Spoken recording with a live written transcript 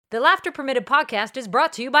The Laughter Permitted podcast is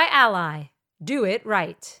brought to you by Ally. Do it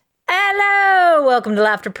right. Hello! Welcome to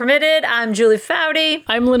Laughter Permitted. I'm Julie Foudy.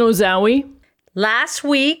 I'm Lynn Ozawi. Last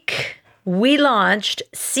week, we launched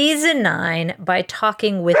Season 9 by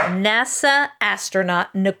talking with NASA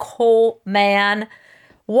astronaut Nicole Mann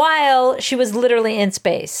while she was literally in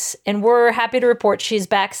space. And we're happy to report she's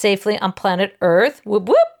back safely on planet Earth. Whoop,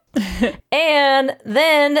 whoop. And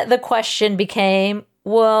then the question became,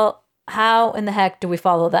 well, how in the heck do we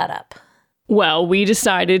follow that up? Well, we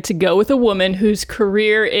decided to go with a woman whose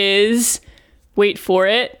career is, wait for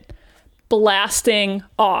it, blasting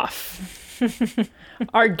off.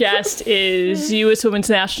 Our guest is U.S. Women's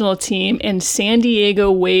National Team and San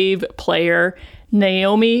Diego Wave player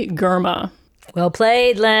Naomi Girma. Well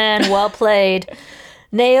played, Len. Well played.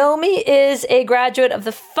 Naomi is a graduate of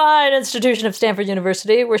the fine institution of Stanford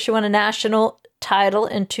University, where she won a national title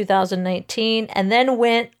in 2019 and then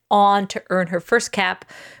went on to earn her first cap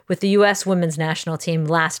with the U.S. Women's National Team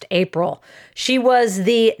last April. She was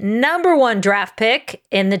the #1 draft pick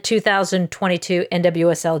in the 2022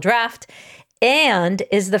 NWSL draft and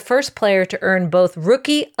is the first player to earn both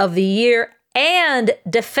Rookie of the Year and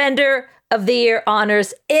Defender of the Year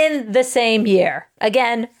honors in the same year.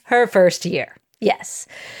 Again, her first year. Yes.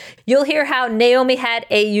 You'll hear how Naomi had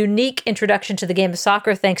a unique introduction to the game of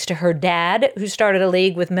soccer thanks to her dad, who started a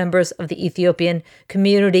league with members of the Ethiopian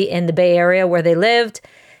community in the Bay Area where they lived.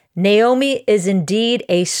 Naomi is indeed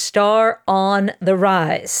a star on the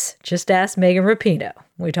rise. Just ask Megan Rapinoe.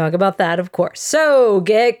 We talk about that, of course. So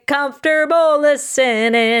get comfortable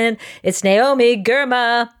listening. It's Naomi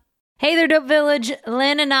Girma. Hey there, Dope Village.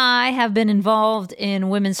 Lynn and I have been involved in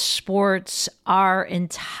women's sports our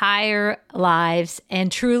entire lives.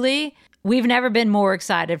 And truly, we've never been more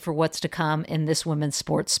excited for what's to come in this women's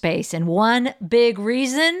sports space. And one big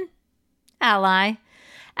reason, Ally.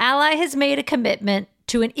 Ally has made a commitment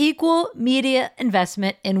to an equal media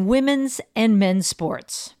investment in women's and men's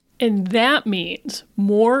sports. And that means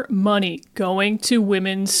more money going to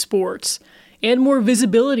women's sports and more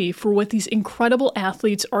visibility for what these incredible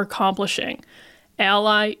athletes are accomplishing.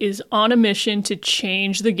 Ally is on a mission to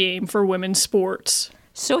change the game for women's sports.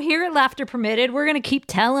 So here at Laughter Permitted, we're going to keep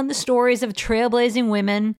telling the stories of trailblazing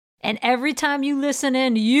women. And every time you listen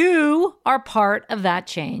in, you are part of that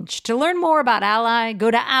change. To learn more about Ally,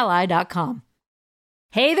 go to ally.com.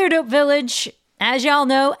 Hey there, Dope Village. As y'all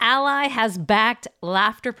know, Ally has backed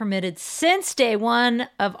Laughter Permitted since day one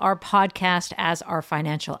of our podcast as our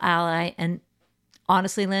financial ally. And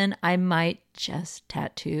honestly, Lynn, I might just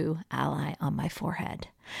tattoo Ally on my forehead.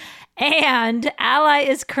 And Ally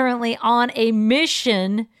is currently on a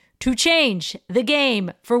mission to change the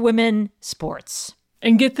game for women sports.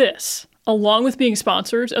 And get this, along with being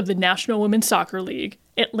sponsors of the National Women's Soccer League,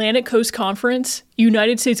 Atlantic Coast Conference,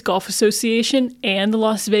 United States Golf Association, and the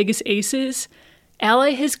Las Vegas Aces,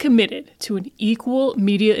 Ally has committed to an equal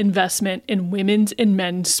media investment in women's and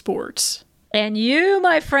men's sports. And you,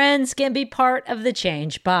 my friends, can be part of the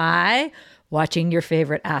change by watching your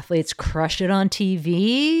favorite athletes crush it on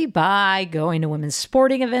TV, by going to women's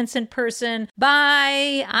sporting events in person,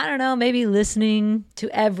 by, I don't know, maybe listening to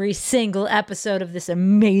every single episode of this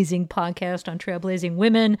amazing podcast on trailblazing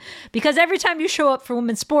women. Because every time you show up for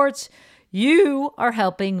women's sports, you are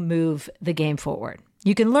helping move the game forward.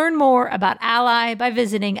 You can learn more about Ally by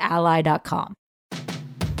visiting ally.com.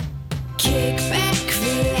 Kick back,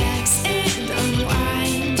 relax, and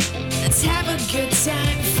unwind. Let's have a good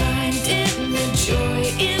time, finding the joy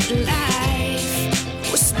in life.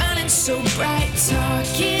 We're smiling so bright,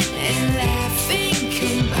 talking and laughing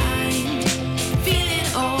combined.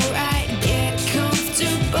 Feeling alright, get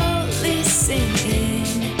comfortable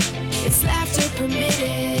listening. It's Laughter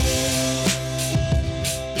Permitted.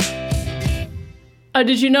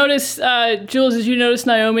 Did you notice, Jules, did you notice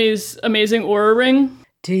Naomi's amazing Oura ring?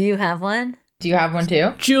 Do you have one? Do you have one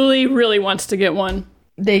too? Julie really wants to get one.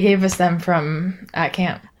 They gave us them from at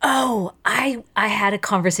camp. Oh, I had a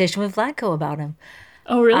conversation with Vladko about him.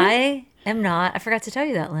 Oh, really? I am not. I forgot to tell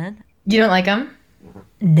you that, Lynn. You don't like them?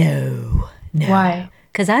 No. Why?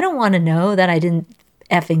 Because I don't want to know that I didn't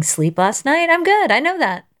effing sleep last night. I'm good. I know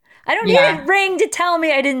that. I don't need a ring to tell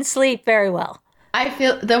me I didn't sleep very well. I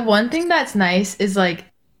feel the one thing that's nice is like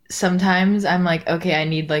sometimes I'm like, okay, I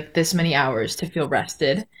need like this many hours to feel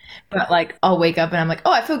rested. But like I'll wake up and I'm like,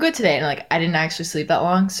 oh, I feel good today. And like I didn't actually sleep that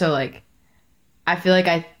long. So like I feel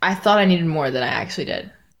like I thought I needed more than I actually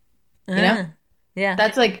did. You know? Yeah.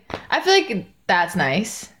 That's like, I feel like that's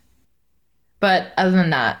nice. But other than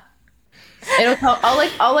that,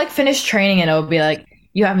 I'll finish training and it'll be like,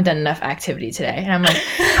 you haven't done enough activity today. And I'm like,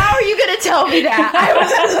 how are you going to tell me that? I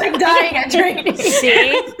was like dying at training.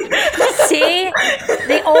 See,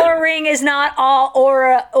 the aura ring is not all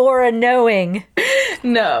aura knowing.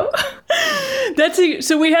 No.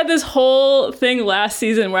 So we had this whole thing last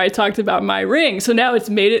season where I talked about my ring. So now it's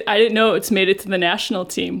made it. I didn't know it's made it to the national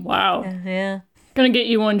team. Wow. Yeah. Gonna get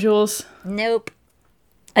you one, Jules. Nope.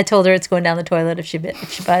 I told her it's going down the toilet if she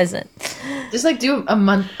buys it. Just like do a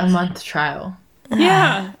month trial.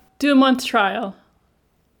 Yeah. Do a month trial.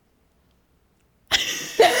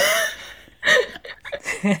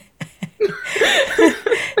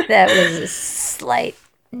 That was a slight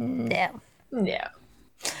no. Yeah.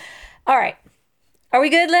 All right. Are we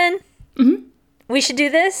good, Lynn? Mm-hmm. We should do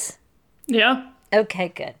this? Yeah. Okay,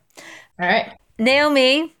 good. All right.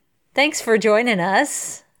 Naomi, thanks for joining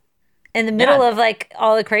us in the middle of like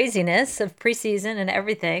all the craziness of preseason and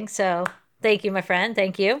everything. So thank you, my friend.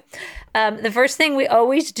 Thank you. The first thing we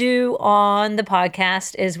always do on the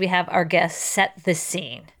podcast is we have our guests set the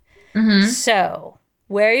scene. Mm-hmm. So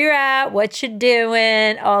where you're at, what you're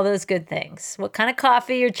doing, all those good things. What kind of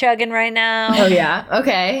coffee you're chugging right now? Oh, yeah.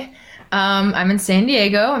 Okay. I'm in San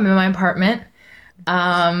Diego. I'm in my apartment.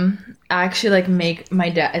 I actually like make my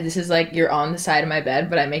desk. This is like you're on the side of my bed,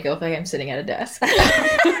 but I make it look like I'm sitting at a desk.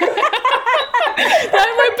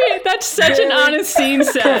 That's such an honest scene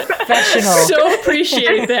set. Professional. So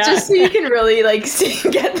appreciate that. Just so you can really like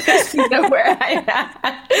get the scene of where I'm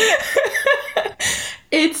at.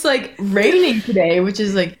 It's like raining today, which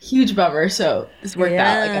is like huge bummer. So this worked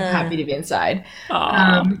out. Like I'm happy to be inside.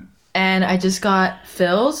 And I just got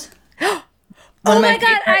Phil's. Oh my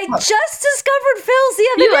God, I just discovered Phil's the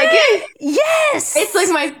other day. You like it? Yes. It's like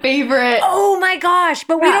my favorite. Oh my gosh,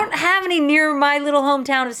 but we don't have any near my little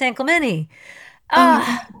hometown of San Clemente.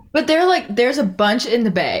 But they're like, there's a bunch in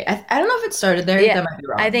the Bay. I don't know if it started there. Yeah, that might be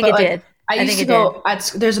wrong. I think it did. I used to go,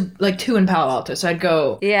 there's like 2 in Palo Alto, so I'd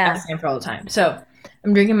go at Stanford all the time. So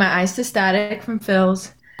I'm drinking my iced static from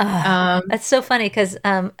Phil's. That's so funny because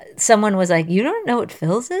someone was like, "You don't know what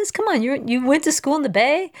Phil's is? Come on, you went to school in the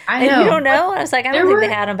Bay, I know. And you don't know?" And I was like, "I don't think they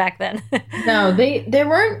had them back then." No, there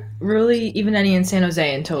weren't really even any in San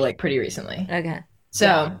Jose until like pretty recently. Okay.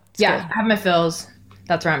 So yeah, I have my Phil's.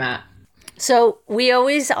 That's where I'm at. So we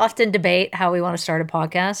always often debate how we want to start a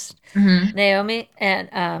podcast, Naomi and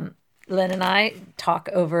Lynn and I talk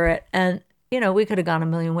over it, and you know, we could have gone a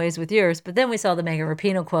million ways with yours, but then we saw the Megan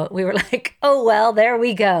Rapinoe quote. We were like, oh, well, there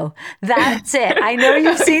we go. That's it. I know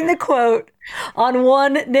you've seen the quote on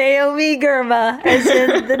one Naomi Girma, as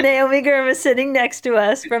in the Naomi Girma sitting next to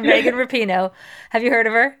us from Megan Rapinoe. Have you heard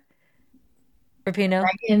of her? Rapinoe?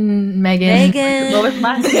 Megan. What was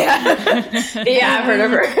last? Yeah, I've heard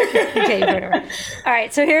of her. Okay, you've heard of her. All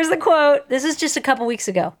right, so here's the quote. This is just a couple weeks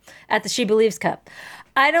ago at the She Believes Cup.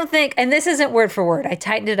 I don't think, and this isn't word for word, I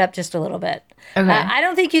tightened it up just a little bit. Okay. I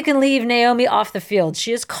don't think you can leave Naomi off the field.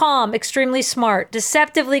 She is calm, extremely smart,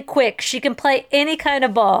 deceptively quick. She can play any kind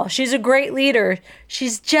of ball. She's a great leader.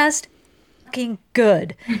 She's just fucking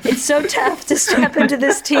good. It's so tough to step into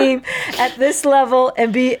this team at this level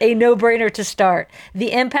and be a no-brainer to start.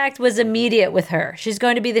 The impact was immediate with her. She's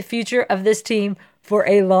going to be the future of this team for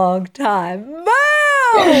a long time. Boom!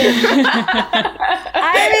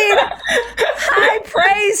 I mean, high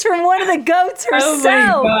praise from one of the goats herself.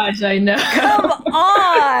 Oh my gosh, I know. Come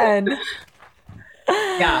on.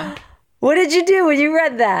 Yeah. What did you do when you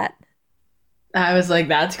read that? I was like,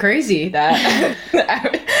 that's crazy. That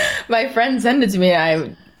my friend sent it to me.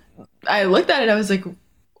 I looked at it. I was like,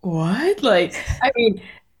 what? Like, I mean,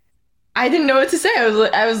 I didn't know what to say.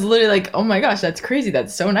 I was literally like, oh my gosh, that's crazy.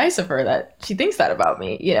 That's so nice of her that she thinks that about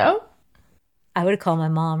me, you know? I would have called my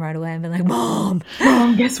mom right away and been like, Mom,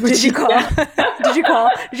 guess what did you call? Did you call?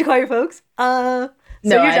 Did you call your folks? So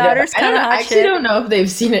no, your daughter's kind of I actually don't know if they've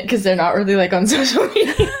seen it because they're not really like on social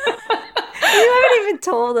media. You haven't even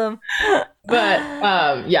told them. But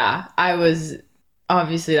yeah, I was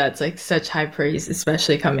obviously that's like such high praise,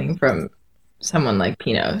 especially coming from someone like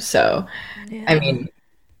Pino. So, yeah. I mean,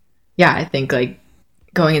 yeah, I think like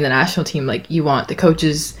going in the national team, like you want the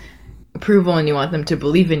coaches' approval and you want them to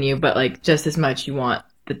believe in you, but like just as much you want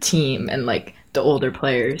the team and like the older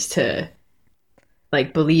players to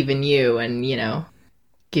like believe in you and, you know,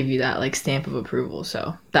 give you that like stamp of approval.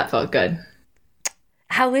 So that felt good.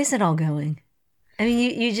 How is it all going? I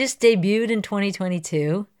mean, you just debuted in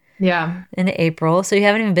 2022. Yeah. In April. So you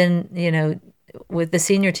haven't even been, you know, with the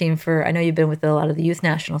senior team for, I know you've been with a lot of the youth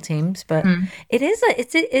national teams, but it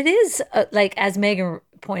is like, as Megan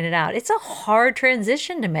pointed out, it's a hard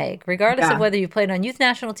transition to make, regardless of whether you played on youth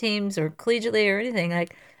national teams or collegiately or anything.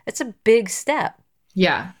 Like, it's a big step.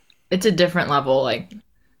 Yeah. It's a different level. Like,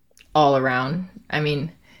 all around. I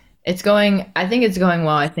mean, I think it's going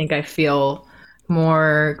well. I think I feel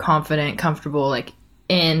more confident, comfortable like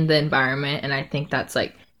in the environment, and I think that's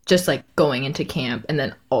like just like going into camp and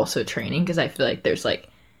then also training because I feel like there's like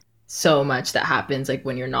so much that happens like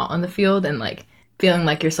when you're not on the field and like feeling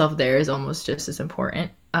like yourself there is almost just as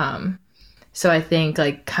important. So I think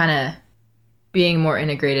like kind of being more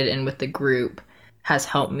integrated in with the group has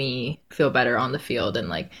helped me feel better on the field and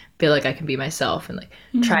like feel like I can be myself and like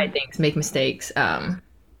try things, make mistakes.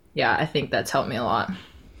 Yeah, I think that's helped me a lot.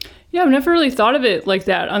 Yeah, I've never really thought of it like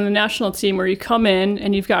that on the national team where you come in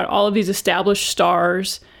and you've got all of these established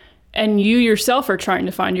stars and you yourself are trying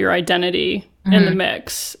to find your identity in the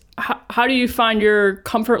mix. How do you find your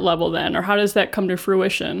comfort level then, or how does that come to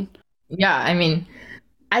fruition? Yeah, I mean,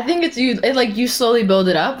 I think you slowly build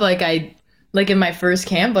it up. Like in my first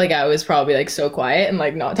camp, like I was probably like so quiet and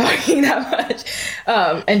like not talking that much.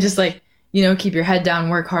 And just like, keep your head down,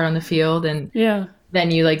 work hard on the field. And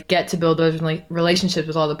then you like get to build those like relationships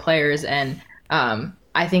with all the players. And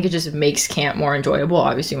I think it just makes camp more enjoyable,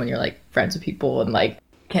 obviously, when you're like friends with people and like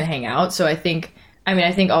can hang out. So I think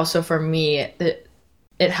also for me,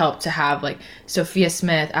 it helped to have like Sophia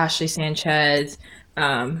Smith, Ashley Sanchez,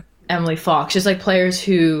 Emily Fox, just like players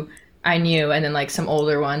who I knew, and then like some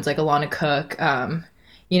older ones like Alana Cook,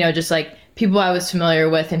 just like people I was familiar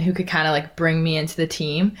with and who could kind of like bring me into the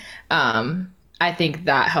team. I think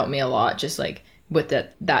that helped me a lot, just like with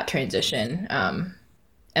that transition,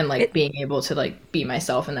 and like being able to like be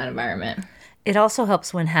myself in that environment. It also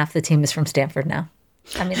helps when half the team is from Stanford now.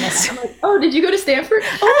 I mean, that's... I'm like, oh, did you go to Stanford?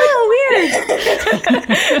 Oh, weird.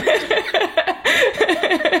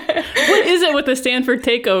 What is it with the Stanford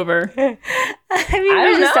takeover? I mean,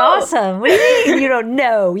 we're just awesome. What do you mean you don't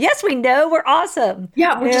know? Yes, we know. We're awesome.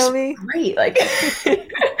 Yeah, we're Naomi. just great. Like,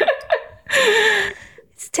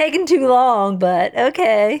 it's taken too long, but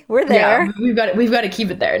okay, we're there. Yeah, we've got to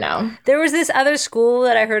keep it there now. There was this other school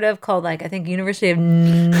that I heard of called, like, I think University of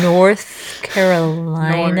North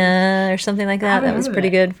Carolina or something like that. That was pretty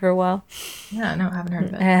good for a while. Yeah, no, I haven't heard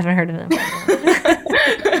of it. I haven't heard of them.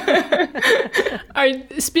 All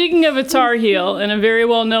right, speaking of a Tar Heel, and a very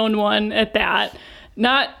well-known one at that,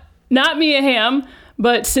 not Mia Hamm,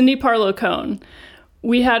 but Cindy Parlow-Cone.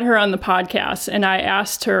 We had her on the podcast, and I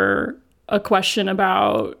asked her a question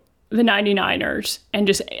about the 99ers and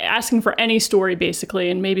just asking for any story, basically,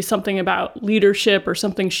 and maybe something about leadership or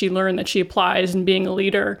something she learned that she applies in being a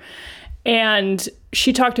leader. And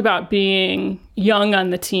she talked about being young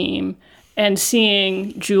on the team and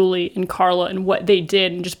seeing Julie and Carla and what they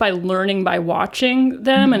did, and just by learning by watching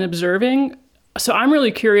them and observing. So I'm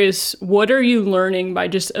really curious, what are you learning by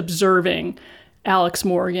just observing Alex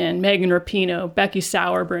Morgan, Megan Rapinoe, Becky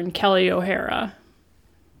Sauerbrunn, Kelly O'Hara?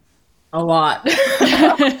 A lot.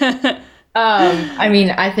 I mean,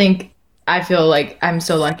 I feel like I'm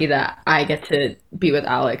so lucky that I get to be with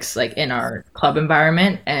Alex like in our club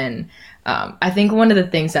environment. And I think one of the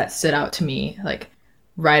things that stood out to me like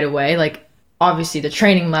right away, like obviously the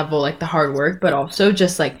training level, like the hard work, but also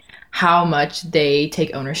just like how much they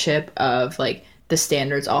take ownership of like the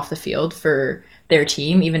standards off the field for their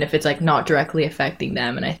team, even if it's like not directly affecting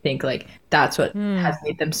them. And I think like that's what has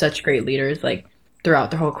made them such great leaders like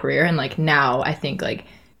throughout their whole career. And like now I think like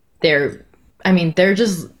they're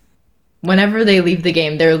just, whenever they leave the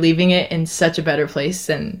game, they're leaving it in such a better place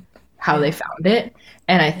than how they found it.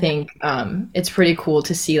 And I think it's pretty cool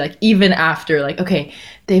to see like even after like, okay,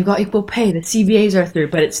 they've got equal pay, the CBAs are through,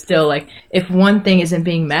 but it's still like if one thing isn't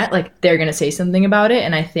being met, like they're gonna say something about it.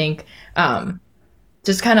 And I think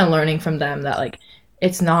just kind of learning from them that like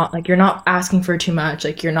it's not like you're not asking for too much,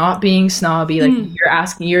 like you're not being snobby,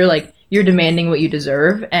 like you're demanding what you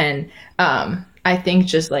deserve. And I think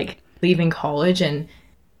just like leaving college and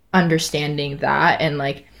understanding that, and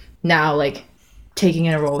like now like taking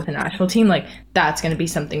in a role with a national team, like that's going to be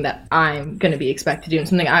something that I'm going to be expected to do and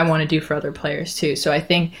something I want to do for other players too. So I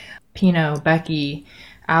think Pino, Becky,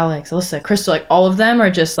 Alex, Alyssa, Crystal, like all of them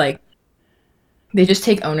are just like, they just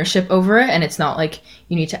take ownership over it. And it's not like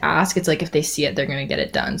you need to ask. It's like if they see it, they're going to get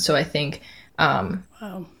it done. So I think,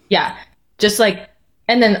 yeah, just like,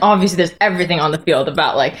 and then obviously there's everything on the field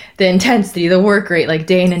about like the intensity, the work rate, like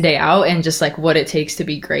day in and day out, and just like what it takes to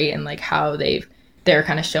be great and like how they're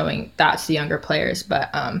kind of showing that to the younger players. But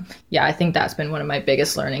yeah, I think that's been one of my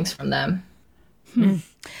biggest learnings from them.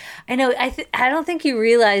 I know. I don't think you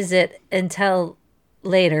realize it until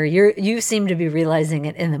later. You seem to be realizing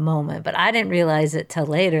it in the moment, but I didn't realize it till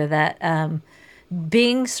later that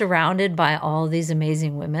being surrounded by all these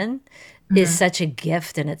amazing women is such a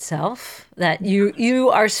gift in itself, that you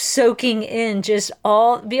are soaking in just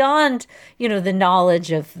all beyond, the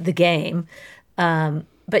knowledge of the game,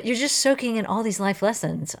 but you're just soaking in all these life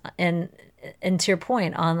lessons, and to your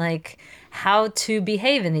point on like how to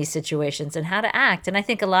behave in these situations and how to act. And I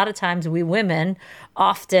think a lot of times we women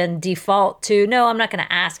often default to, no, I'm not going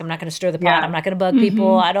to ask. I'm not going to stir the pot. Yeah. I'm not going to bug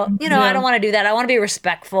people. I don't, I don't want to do that. I want to be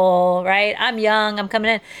respectful, right? I'm young. I'm coming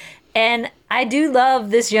in. And I do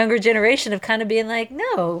love this younger generation of kind of being like,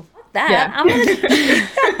 no, fuck that. Yeah. I'm going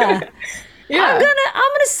to, Yeah. I'm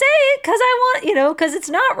gonna say it because I want, because it's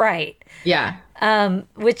not right. Yeah.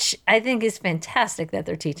 Which I think is fantastic that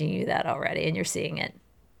they're teaching you that already and you're seeing it.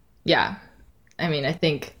 Yeah. I mean, I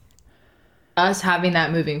think us having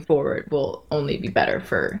that moving forward will only be better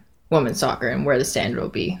for women's soccer and where the standard will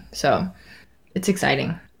be. So it's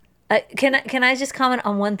exciting. Can I just comment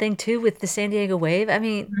on one thing too with the San Diego Wave? I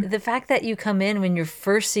mean, the fact that you come in when your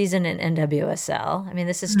first season in NWSL, I mean,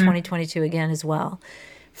 this is 2022 again as well.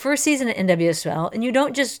 First season at NWSL, and you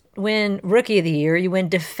don't just win Rookie of the Year, you win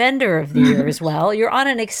Defender of the Year as well. You're on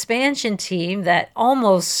an expansion team that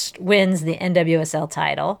almost wins the NWSL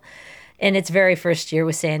title in its very first year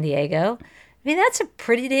with San Diego. I mean, that's a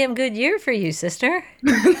pretty damn good year for you, sister.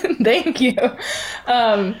 Thank you.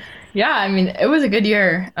 Yeah, I mean, it was a good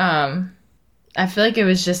year. I feel like it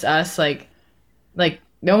was just us, like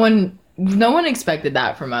no one expected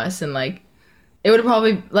that from us, and like it would have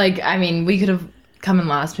probably we could have come in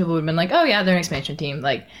last, people would have been like, oh yeah, they're an expansion team,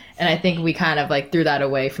 like, and I think we kind of like threw that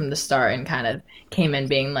away from the start and kind of came in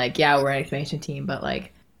being like, yeah, we're an expansion team, but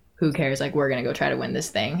like who cares, like we're gonna go try to win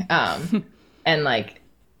this thing. And like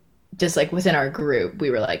just like within our group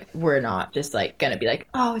we were like, we're not just like gonna be like,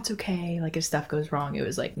 oh it's okay, like if stuff goes wrong. It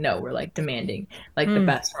was like, no, we're like demanding like the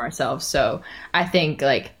best for ourselves. So I think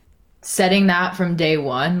like setting that from day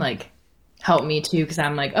one like helped me too, because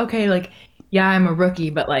I'm like, okay, like yeah, I'm a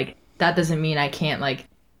rookie, but like that doesn't mean I can't like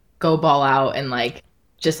go ball out and like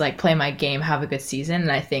just like play my game, have a good season.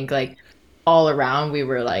 And I think like all around we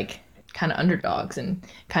were like kind of underdogs and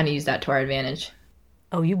kind of used that to our advantage.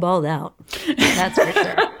 Oh, you balled out. That's for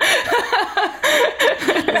sure.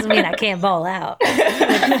 Doesn't mean I can't ball out.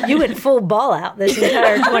 You went full ball out this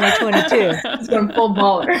entire 2022. It's going full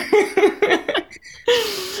baller.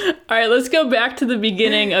 All right, let's go back to the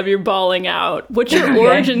beginning of your balling out. What's your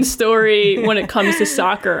origin story when it comes to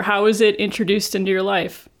soccer? How was it introduced into your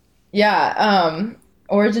life? Yeah,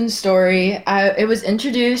 origin story. It was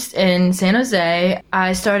introduced in San Jose.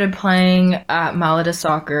 I started playing Malata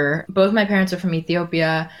soccer. Both my parents are from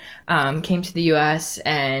Ethiopia, came to the U.S.,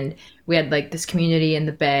 and we had like this community in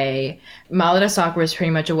the Bay. Malata soccer was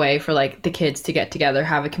pretty much a way for like the kids to get together,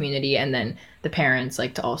 have a community, and then the parents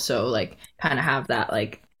like to also like kind of have that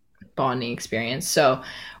like bonding experience. So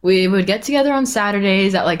we would get together on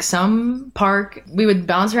Saturdays at like some park. We would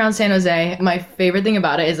bounce around San Jose. My favorite thing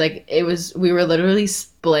about it is like we were literally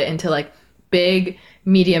split into like big,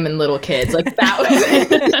 medium, and little kids. Like that was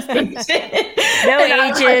the distinction. No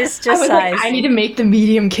ages, just size. Like, I need to make the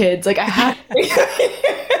medium kids. Like I have to,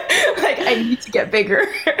 like I need to get bigger.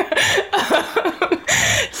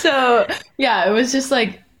 So yeah, it was just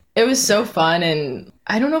like, it was so fun. And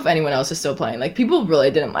I don't know if anyone else is still playing. Like people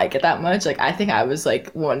really didn't like it that much. Like I think I was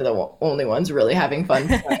like one of the only ones really having fun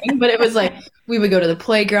playing. But it was like we would go to the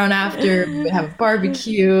playground after, we would have a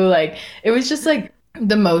barbecue. Like it was just like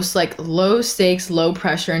the most like low stakes, low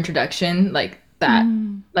pressure introduction like that.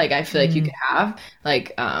 Like I feel like you could have.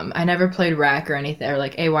 Like I never played rec or anything, or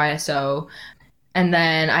like AYSO. And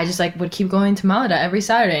then I just like would keep going to Malata every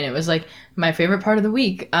Saturday, and it was like my favorite part of the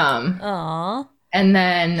week. Aww. And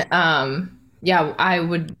then yeah, I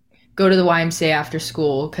would go to the YMCA after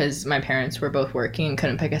school because my parents were both working and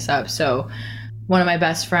couldn't pick us up. So one of my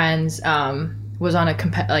best friends was on a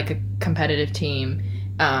competitive team.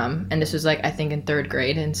 And this was like, I think in 3rd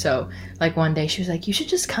grade. And so like one day she was like, you should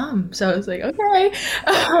just come. So I was like, okay.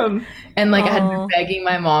 And like I had been begging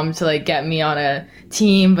my mom to like get me on a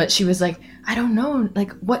team, but she was like, I don't know,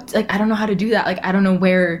 like what, like, I don't know how to do that. Like, I don't know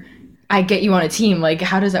where I get you on a team. Like,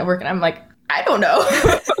 how does that work? And I'm like, I don't know.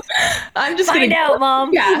 I'm just Find out,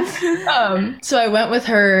 Mom. Yeah. So I went with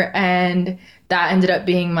her, and that ended up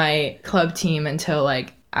being my club team until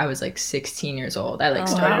like I was like 16 years old. I like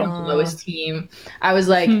started on the lowest team. I was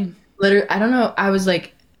like literally, I don't know, I was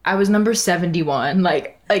number 71,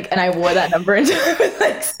 like, and I wore that number until I was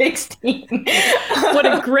like 16. What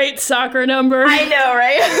a great soccer number. I know,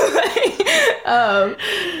 right?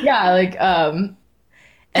 Yeah, like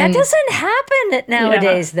that doesn't happen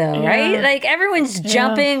nowadays, though, right? Like everyone's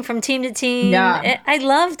jumping from team to team. Yeah. I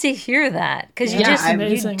love to hear that because you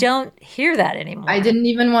don't hear that anymore. I didn't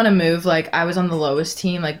even want to move. Like I was on the lowest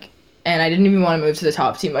team. Like And I didn't even want to move to the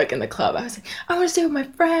top team, like in the club. I was like, I want to stay with my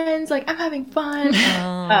friends. Like, I'm having fun.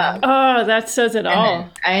 Oh, that says it all.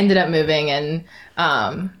 I ended up moving, and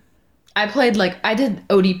I played I did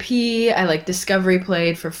ODP. I Discovery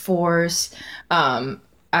played for Force. When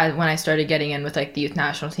I started getting in with the youth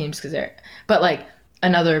national teams, but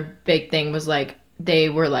another big thing was they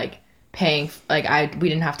were paying, we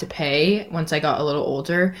didn't have to pay once I got a little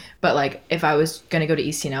older, but if I was gonna go to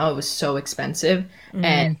ECNL, it was so expensive,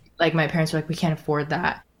 and my parents were like, we can't afford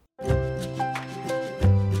that.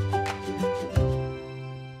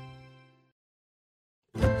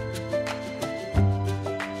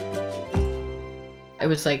 It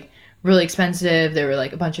was really expensive. There were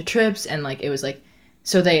a bunch of trips, and it was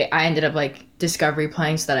so I ended up Discovery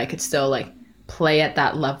playing so that I could still play at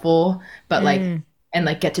that level, but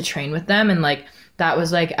and get to train with them, and that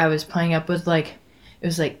was I was playing up with it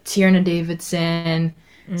was Tierna Davidson,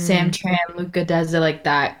 Sam Tran, Luca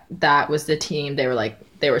Deza, that was the team. They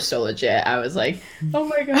were so legit. I was oh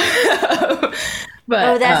my god.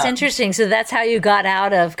 But that's interesting. So that's how you got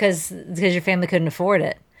out of, because your family couldn't afford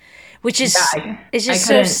it. Which is it's just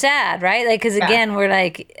so sad, right? Because again, we're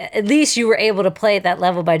at least you were able to play at that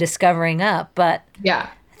level by discovering up. But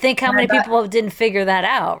think how many people didn't figure that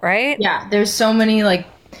out, right? Yeah, there's so many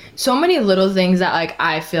little things that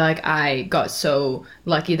I feel I got so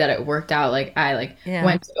lucky that it worked out. I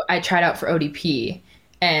tried out for ODP,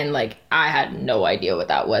 and I had no idea what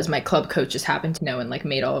that was. My club coach just happened to know and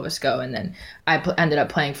made all of us go, and then I ended up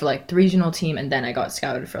playing for the regional team, and then I got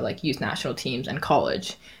scouted for youth national teams and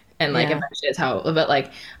college. And eventually it's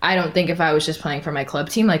but I don't think if I was just playing for my club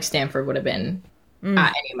team, Stanford would have been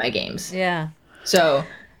at any of my games. Yeah. So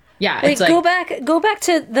yeah, wait, it's go back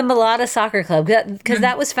to the Mulata Soccer Club, because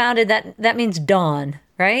that was founded, that means dawn,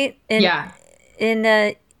 right?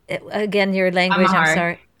 In again, your language, Amharic. I'm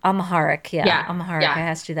sorry. Amharic, Yeah. Amharic. Yeah. I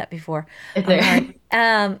asked you that before. Amharic.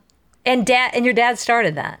 And your dad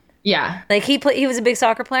started that. Yeah. He was a big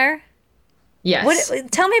soccer player? Yes.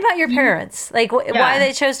 Tell me about your parents, why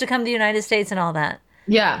they chose to come to the United States and all that.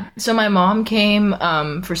 Yeah. So my mom came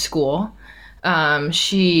for school. I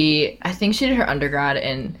think she did her undergrad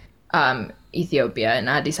in Ethiopia, in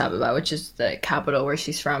Addis Ababa, which is the capital where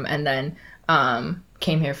she's from, and then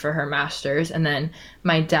came here for her master's. And then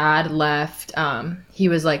my dad left. He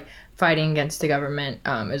was fighting against the government.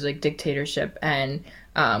 It was dictatorship, and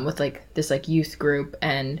with this youth group,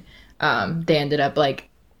 and they ended up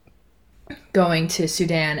going to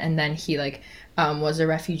Sudan, and then he was a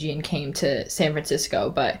refugee and came to San Francisco.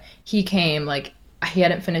 But he came he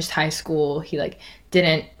hadn't finished high school. He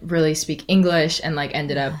didn't really speak English, and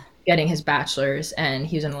ended up getting his bachelor's, and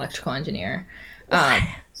he was an electrical engineer.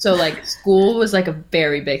 So school was a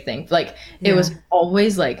very big thing. It was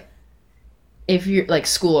always if you're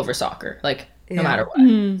school over soccer, no matter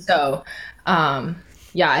what. So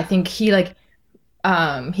I think he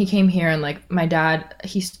he came here, and my dad,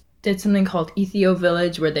 he did something called Ethio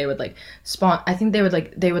Village, where they would I think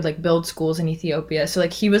they would build schools in Ethiopia. So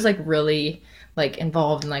he was really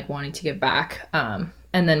involved in wanting to give back.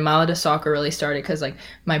 And then Malada Soccer really started because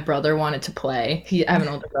my brother wanted to play. I have an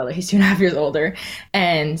older brother. He's 2.5 years older.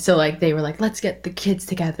 And so they were let's get the kids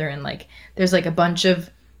together, and there's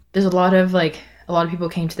there's a lot of people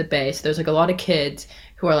came to the Bay. So there's a lot of kids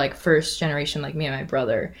who are first generation me and my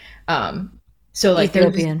brother. So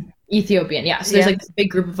Ethiopian, yeah. So there's this big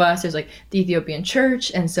group of us. There's the Ethiopian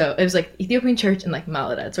church, and so it was Ethiopian church and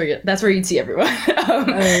Malada. That's where you'd see everyone. Oh,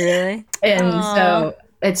 really? And so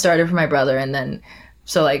it started for my brother, and then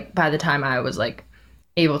so by the time I was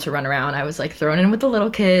able to run around, I was thrown in with the little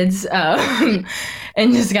kids, and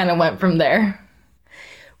just kind of went from there.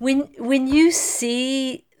 When you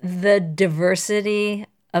see the diversity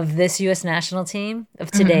of this U.S. national team, of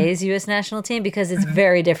today's U.S. national team, because it's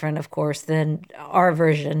very different, of course, than our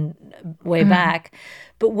version way back.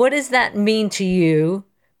 But what does that mean to you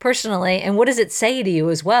personally, and what does it say to you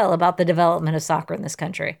as well about the development of soccer in this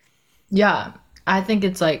country? Yeah, I think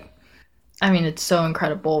it's it's so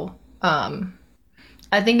incredible.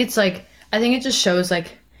 I think it just shows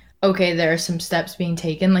okay, there are some steps being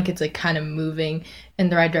taken. It's kind of moving in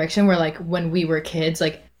the right direction, where when we were kids,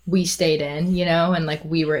 we stayed in, and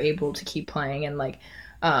we were able to keep playing, and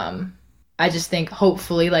I just think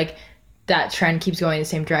hopefully that trend keeps going in the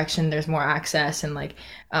same direction. There's more access, and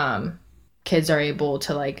kids are able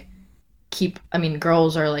to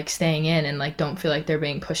girls are staying in, and don't feel they're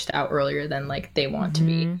being pushed out earlier than they want to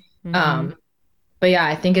be. But yeah,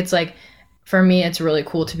 I think it's for me, it's really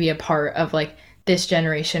cool to be a part of this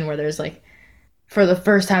generation where there's for the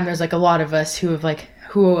first time, there's a lot of us who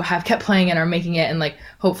have kept playing and are making it, and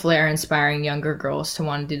hopefully are inspiring younger girls to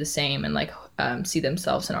want to do the same, and see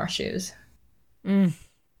themselves in our shoes.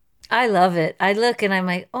 I love it. I look and I'm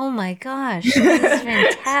like, oh my gosh, this is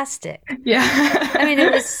fantastic. Yeah. I mean, it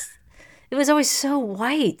was always so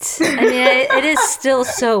white. I mean, it is still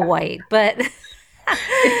so white, but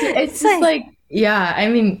It's just like, yeah, I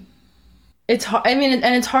mean, it's hard. I mean,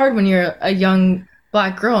 and it's hard when you're a young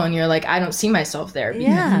Black girl and you're like, I don't see myself there. Because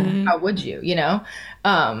Yeah. how would you, you know?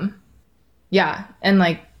 Yeah. And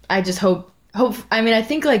like, I just hope, I mean, I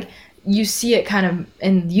think like you see it kind of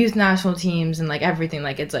in youth national teams and like everything,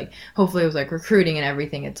 like it's like, hopefully with like recruiting and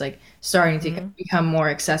everything, it's like starting to become more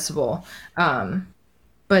accessible.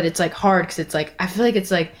 But it's like hard because it's like, I feel like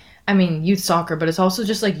it's like, I mean, youth soccer, but it's also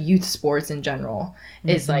just like youth sports in general.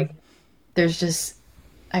 It's like, there's just,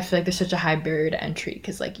 I feel like there's such a high barrier to entry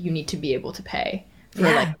because like you need to be able to pay for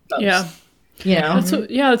like most, you know. That's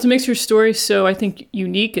what makes your story so, I think,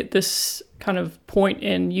 unique at this kind of point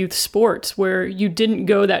in youth sports, where you didn't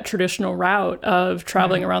go that traditional route of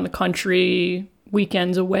traveling around the country,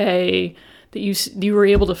 weekends away. That you were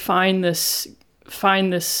able to find this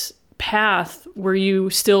path where you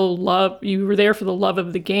were there for the love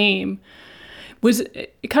of the game.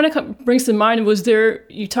 It kind of brings to mind,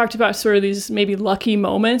 you talked about sort of these maybe lucky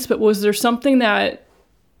moments, but was there something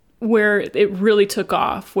where it really took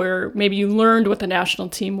off, where maybe you learned what the national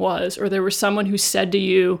team was, or there was someone who said to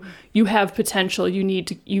you, you have potential, you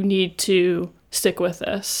need to stick with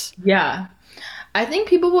this? Yeah. I think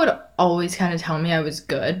people would always kind of tell me I was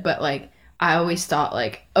good, but like I always thought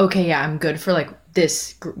like, okay, yeah, I'm good for like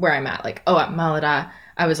this where I'm at. Like, oh, at Malada,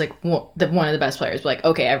 I was like one of the best players. But like,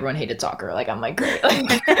 okay, everyone hated soccer. Like, I'm like, great.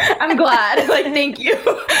 Like, I'm glad. Like, thank you.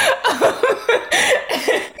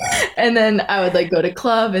 And then I would like go to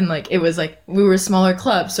club, and like it was like we were a smaller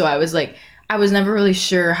club, so I was never really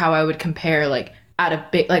sure how I would compare like at a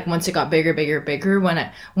big, like once it got bigger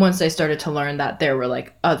once I started to learn that there were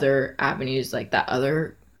like other avenues like that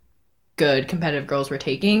other good competitive girls were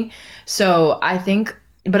taking. So I think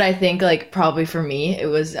like probably for me it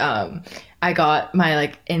was I got my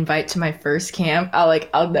like invite to my first camp.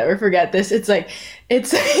 I'll never forget this. It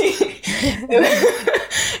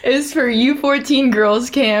was for U14 girls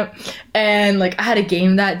camp, and like I had a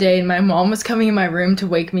game that day, and my mom was coming in my room to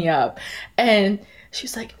wake me up, and she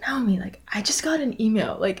was like, Naomi, like I just got an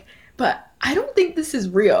email, like, but I don't think this is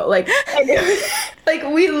real. Like, and it was, like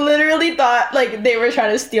we literally thought like they were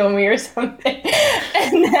trying to steal me or something.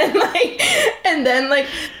 And then like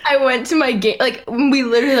I went to my game. Like we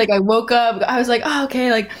literally like I woke up. I was like, oh, okay,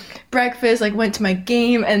 like breakfast. Like went to my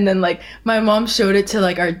game, and then like my mom showed it to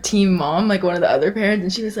like our team mom, like one of the other parents,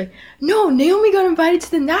 and she was like, no, Naomi got invited to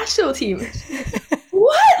the national team.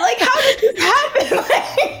 What? Like how did this happen?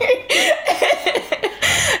 Like,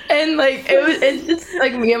 and like it's just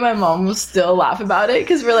like me and my mom will still laugh about it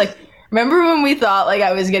because we're like, remember when we thought like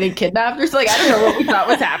I was getting kidnapped or something? Like I don't know what we thought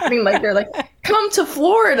was happening. Like they're like, come to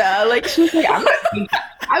Florida. Like she was like,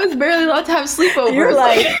 I was barely allowed to have sleepovers. You're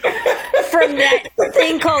like from that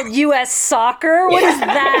thing called U.S. Soccer. What is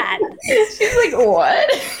that? She's like, what?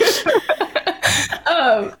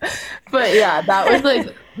 But yeah,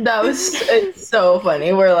 it's so funny.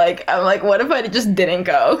 I'm like, what if I just didn't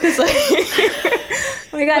go? Because like,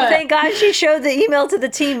 Oh my God! Thank God she showed the email to the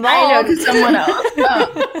team mom. I know, to someone else.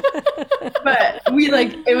 But we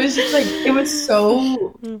like, it was just like, it was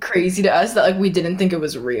so crazy to us that like we didn't think it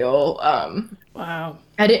was real. Wow.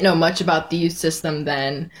 I didn't know much about the youth system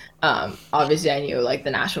then. Obviously I knew like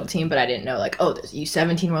the national team, but I didn't know like, oh, there's a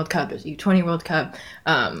U17 World Cup, there's a U20 World Cup.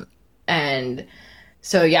 And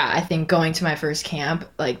so yeah, I think going to my first camp,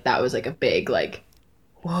 like that was like a big like,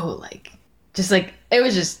 whoa, like just like it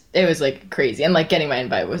was like crazy, and like getting my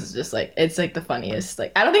invite was just like, it's like the funniest.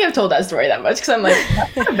 Like I don't think I've told that story that much because I'm like,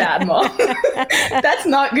 that's a bad mom. That's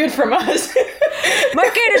not good from us. My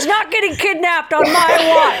kid is not getting kidnapped on my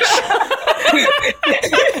watch.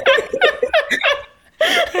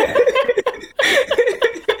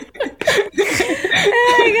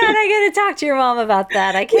 Oh my God, I gotta talk to your mom about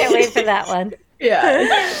that. I can't wait for that one. Yeah.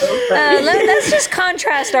 Let's just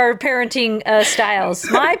contrast our parenting styles.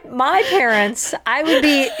 My parents, I would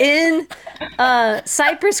be in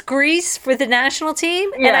Cyprus, Greece for the national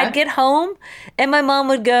team, and I'd get home, and my mom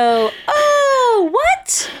would go, "Oh,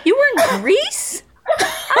 what? You were in Greece?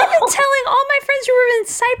 I've been telling all my friends you were in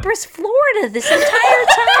Cyprus, Florida this entire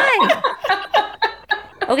time."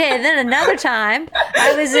 Okay, and then another time,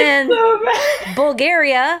 I was in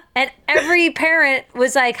Bulgaria, and every parent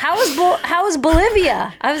was like, how was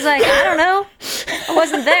Bolivia? I was like, I don't know. I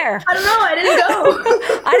wasn't there. I don't know. I didn't go.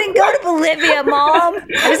 I didn't go to Bolivia, Mom.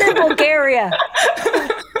 I was in Bulgaria.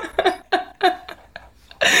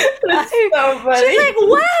 That's so funny. She's like,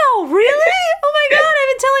 wow, really? Oh my God, I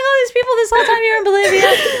haven't telling all these people this whole time you're in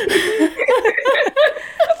Bolivia.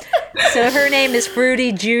 So her name is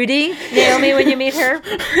Fruity Judy. Naomi, when you meet her.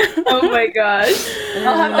 Oh my gosh.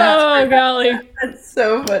 I'll have that. Oh, golly. That's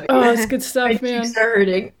so funny. Oh, it's good stuff, My man. cheeks are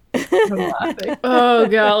hurting. I'm laughing. Oh,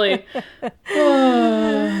 golly.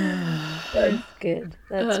 Oh, That's good.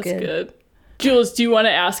 That's good. Jules, do you want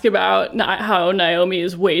to ask about how Naomi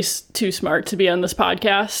is way too smart to be on this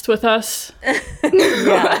podcast with us?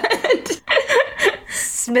 Yeah.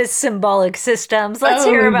 Smith symbolic systems. Let's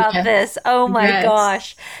hear about this. Oh my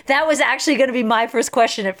gosh. That was actually going to be my first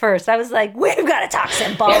question at first. I was like, we've got to talk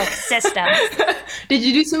symbolic systems. Did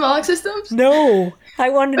you do symbolic systems? No.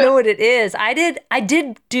 I wanted to know what it is. I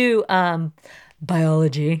did do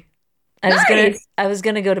biology. I was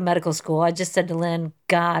gonna go to medical school. I just said to Lynn,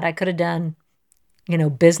 God, I could have done,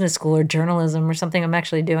 business school or journalism or something I'm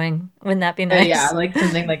actually doing. Wouldn't that be nice? Yeah, like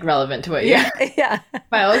something like relevant to what you Yeah.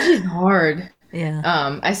 Biology is hard. Yeah.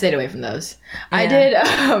 I stayed away from those.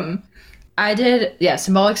 Yeah. I did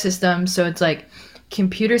symbolic systems, so it's like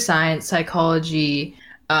computer science, psychology,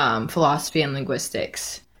 philosophy, and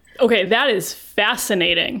linguistics. Okay, that is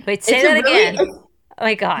fascinating. Wait, say that again. Oh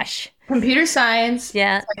my gosh. Computer science,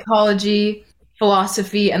 psychology,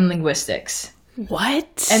 philosophy, and linguistics.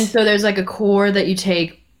 What? And so there's like a core that you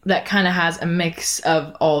take that kind of has a mix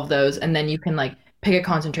of all of those, and then you can like pick a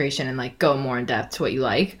concentration and like go more in depth to what you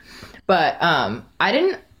like. But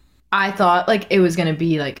I thought like it was gonna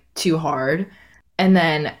be like too hard. And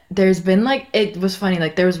then there's been like, it was funny,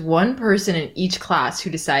 like there was one person in each class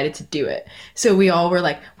who decided to do it. So we all were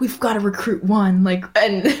like, we've got to recruit one. Like,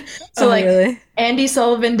 and so really? Andy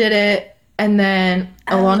Sullivan did it, and then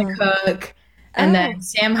Alana Cook, and then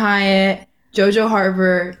Sam Hyatt, Jojo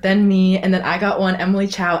Harbour, then me, and then I got one, Emily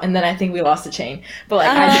Chow, and then I think we lost the chain. But like,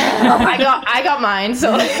 I got mine.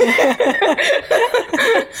 So like,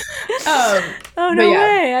 oh no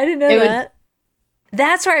way! I didn't know that.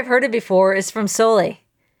 That's where I've heard it before. Is from Soli.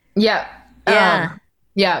 Yeah.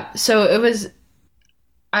 Yeah. So it was.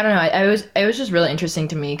 I don't know. It was just really interesting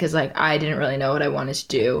to me because like I didn't really know what I wanted to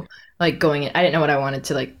do. Like going in, I didn't know what I wanted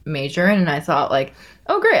to like major in, and I thought like,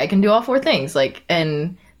 oh great, I can do all four things. Like,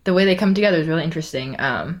 and the way they come together is really interesting.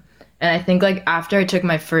 And I think like after I took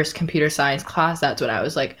my first computer science class, that's when I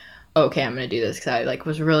was like, okay, I'm gonna do this because I like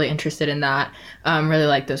was really interested in that. Really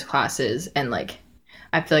like those classes, and like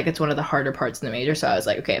I feel like it's one of the harder parts in the major. So I was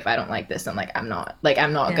like, okay, if I don't like this, then like I'm not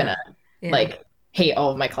gonna like hate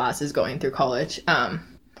all of my classes going through college.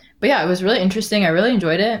 But yeah, it was really interesting. I really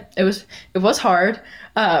enjoyed it. It was hard,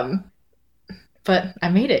 but I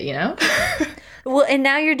made it. Well, and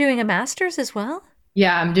now you're doing a master's as well.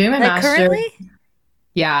 Yeah, I'm doing my master's. Currently?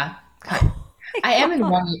 Yeah. I am in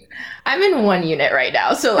one. I'm in one unit right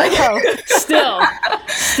now, so like, still,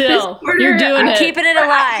 you're doing it. Keeping it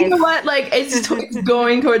alive. You know what? Like, it's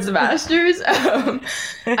going towards the masters.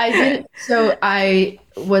 I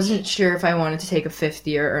wasn't sure if I wanted to take a fifth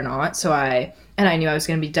year or not. So I knew I was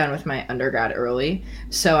going to be done with my undergrad early.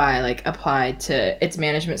 So I like applied to it's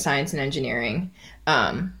management science and engineering.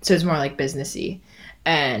 So it's more like businessy,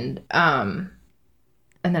 and then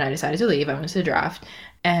I decided to leave. I went to the draft.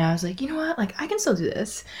 And I was like, you know what? Like, I can still do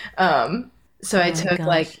this. So I took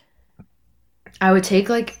I would take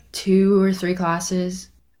like 2 or 3 classes.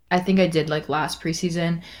 I think I did like last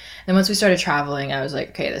preseason. And once we started traveling, I was like,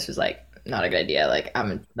 okay, this was like not a good idea. Like,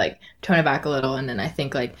 I'm like tone it back a little. And then I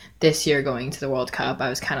think like this year going to the World Cup, I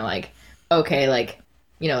was kind of like, okay, like,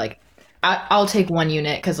 like I'll take one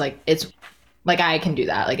unit because like it's like I can do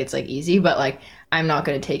that. Like, it's like easy, but like I'm not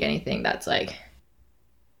going to take anything that's like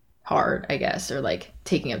hard, I guess, or like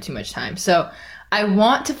taking up too much time. So I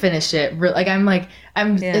want to finish it.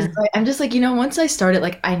 I'm just like, once I start it,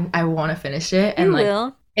 like I want to finish it,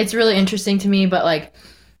 and it's really interesting to me. But like,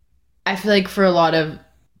 I feel like for a lot of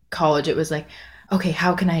college, it was like, okay,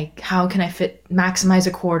 how can I maximize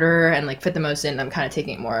a quarter and like fit the most in? I'm kind of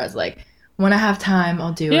taking it more as like, when I have time,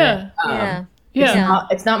 I'll do it.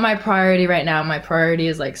 It's not my priority right now. My priority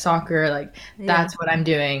is like soccer. Like that's what I'm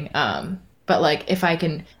doing. But like if I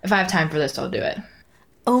have time for this, I'll do it.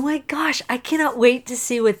 Oh my gosh, I cannot wait to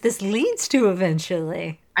see what this leads to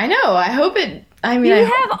eventually. I know. I hope it. I mean,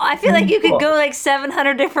 I feel like you could go like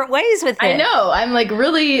 700 different ways with it. I know. I'm like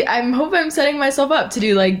really. I'm hoping I'm setting myself up to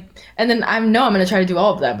do like, and then I'm going to try to do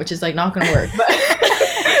all of them, which is like not going to work. But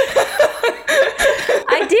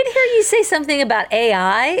I did hear you say something about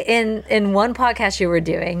AI in one podcast you were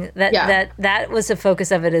doing. That was a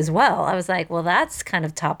focus of it as well. I was like, well, that's kind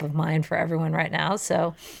of top of mind for everyone right now.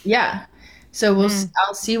 So yeah. So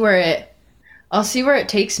I'll see where it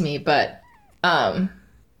takes me, but I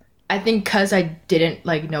I think because I didn't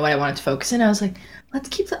like know what I wanted to focus in, I was like, let's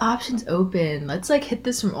keep the options open. Let's like hit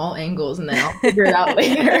this from all angles, and then I'll figure it out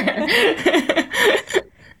later.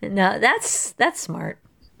 No, that's smart.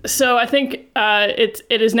 So I think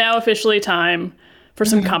it is now officially time for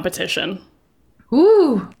some competition.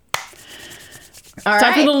 Ooh. All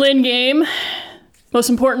Time for right. the Lynn game. Most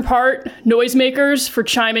important part, noisemakers for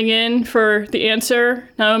chiming in for the answer.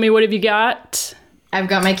 Naomi, what have you got? I've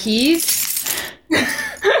got my keys.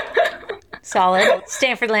 Solid.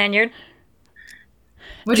 Stanford lanyard.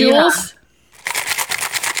 What do you have? Jules?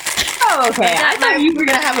 Oh, okay. I thought you were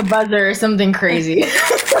gonna have a buzzer or something crazy.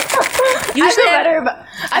 Usually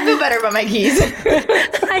I feel better about my keys.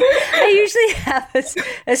 I usually have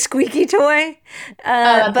a squeaky toy.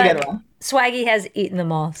 That's but a good one. Swaggy has eaten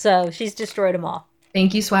them all, so she's destroyed them all.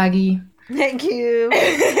 Thank you, Swaggy. Thank you. You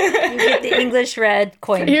get the English red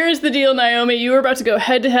coin. Here's the deal, Naomi. You are about to go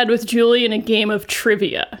head to head with Julie in a game of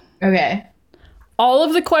trivia. Okay. All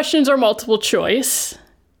of the questions are multiple choice.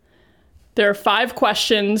 There are 5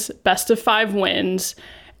 questions, best of 5 wins.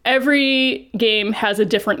 Every game has a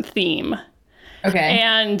different theme. Okay.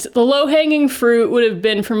 And the low-hanging fruit would have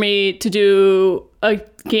been for me to do a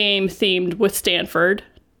game themed with Stanford.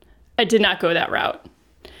 I did not go that route.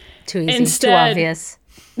 Too easy. Instead- Too obvious.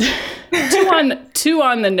 Two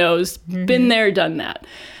on the nose. Been there, done that.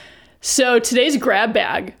 So today's grab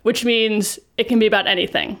bag, which means it can be about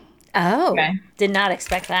anything. Oh, Okay. did not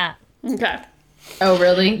expect that. Okay. Oh,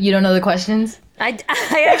 really? You don't know the questions? I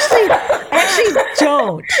actually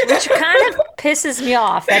don't, which kind of pisses me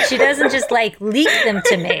off that she doesn't just like leak them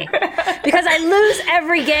to me, because I lose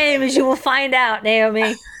every game, as you will find out,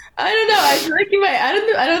 Naomi. I don't know. I feel like you might.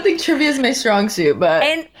 I don't think trivia is my strong suit, but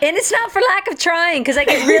And it's not for lack of trying, because I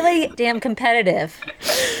get really damn competitive.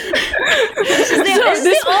 This is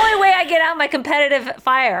the only way I get out my competitive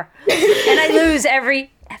fire, and I lose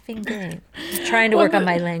every effing game. I'm trying to work on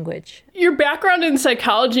my language. Your background in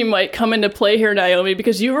psychology might come into play here, Naomi,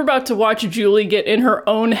 because you were about to watch Julie get in her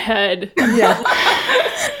own head. Yeah,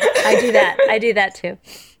 I do that. I do that too.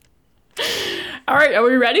 All right, are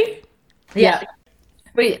we ready? Yeah.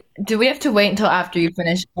 wait. Do we have to wait until after you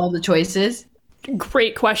finish all the choices?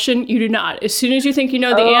 Great question. You do not. As soon as you think you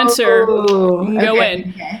know the answer, you can go in.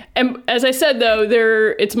 Okay. And as I said, though,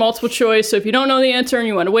 it's multiple choice. So if you don't know the answer and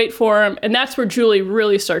you want to wait for them, and that's where Julie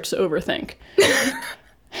really starts to overthink.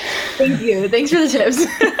 Thank you. Thanks for the tips.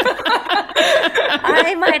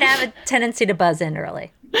 I might have a tendency to buzz in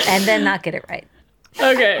early and then not get it right.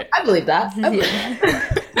 Okay. I believe that. I believe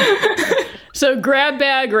that. So grab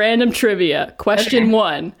bag random trivia. Question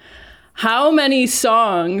 1. How many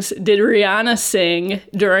songs did Rihanna sing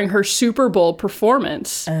during her Super Bowl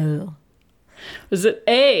performance? Oh. Was it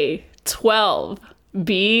A, 12,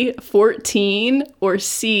 B, 14, or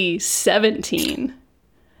C, 17?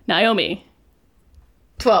 Naomi.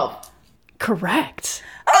 12. Correct.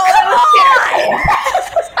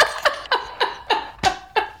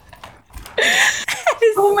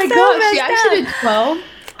 Oh my so gosh, she messed actually up. did 12?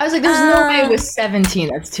 I was like, there's no way it was 17.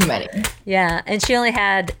 That's too many. Yeah, and she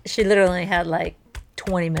literally had like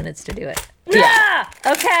 20 minutes to do it. Yeah.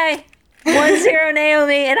 Okay. 1-0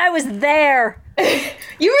 Naomi, and I was there.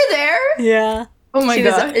 You were there? Yeah. Oh my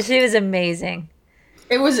gosh. She was amazing.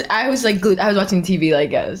 I was like glued. I was watching TV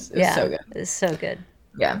like it was Yeah. so good. It was so good.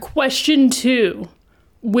 Yeah. Question 2.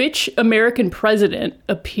 Which American president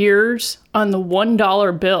appears on the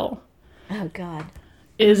 $1 bill? Oh God.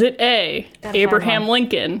 Is it A, find Abraham one.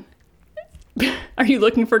 Lincoln? Are you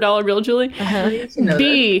looking for dollar bill, Julie? You know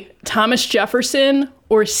B, Thomas Jefferson,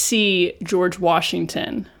 or C, George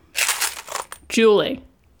Washington? Julie.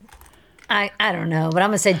 I don't know, but I'm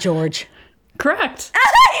gonna say George. Correct.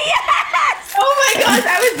 Yes! Oh my gosh,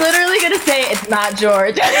 I was literally gonna say it's not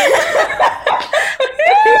George.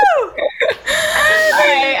 All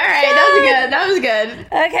right, that was good.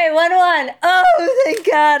 Okay, 1-1. Oh, thank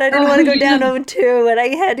God! I didn't want to go down 0-2, but I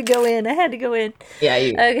had to go in. Yeah,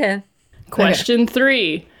 you. Okay. Question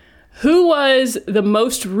 3. Who was the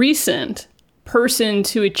most recent person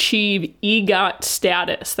to achieve EGOT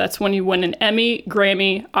status? That's when you win an Emmy,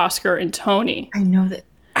 Grammy, Oscar, and Tony. I know that.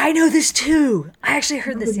 I know this too. I actually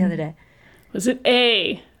heard this the other day. Was it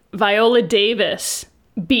A, Viola Davis,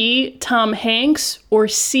 B, Tom Hanks, or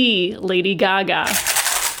C, Lady Gaga?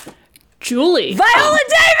 Julie. Viola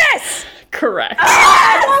Davis! Correct.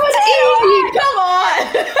 That was easy. Come on.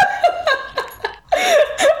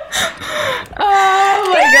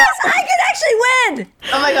 Oh my Yes, gosh. I could actually win.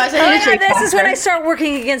 Oh my gosh. I Oh, need to yeah, shake. this is when I faster. start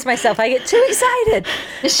working against myself. I get too excited.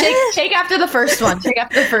 Just shake after the first one. Shake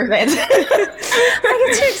after the first answer. I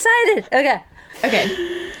get too excited. Okay.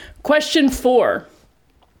 Okay. Question 4.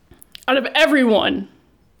 Out of everyone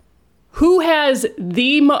Who has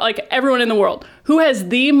like everyone in the world, who has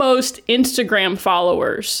the most Instagram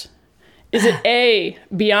followers? Is it A,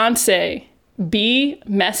 Beyonce, B,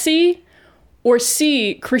 Messi, or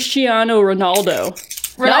C, Cristiano Ronaldo?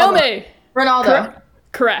 Naomi! Ronaldo.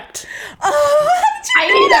 Correct. Oh, I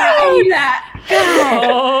knew that. God.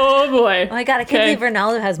 Oh boy. Oh my God, I can't believe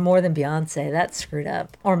Ronaldo has more than Beyonce. That's screwed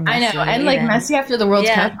up. Or Messi. I know. And like even. Messi after the World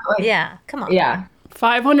Yeah, Cup. Like, yeah. Come on. Yeah.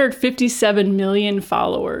 557 million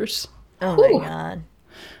followers. Oh my God.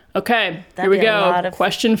 Okay, That'd here we be a go. lot of-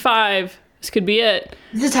 Question 5. This could be it.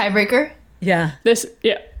 Is this a tiebreaker? Yeah.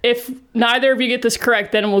 If neither of you get this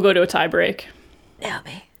correct, then we'll go to a tie break.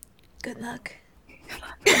 Naomi, good luck.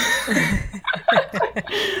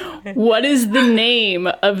 What is the name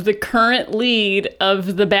of the current lead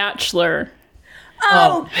of The Bachelor?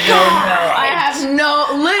 Oh, God. I have no,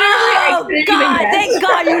 literally. Oh, I couldn't God. even guess. Thank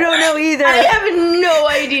God you don't know either. I have no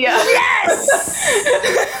idea. Yes.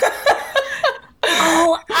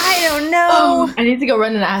 Oh, I don't know. I need to go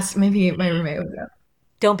run and ask. Maybe my roommate would know.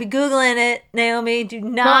 Don't be Googling it, Naomi. Do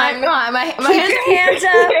not. No, I'm not. My Keep your hands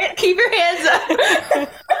up. Keep your hands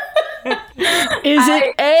up. Is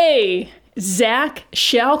it A, Zach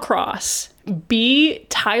Shallcross, B,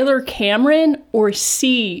 Tyler Cameron, or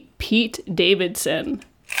C, Pete Davidson?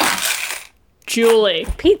 Julie.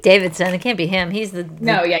 Pete Davidson. It can't be him. He's the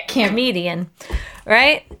No, yeah, can't. comedian,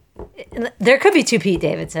 right? There could be two Pete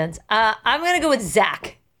Davidsons. I'm going to go with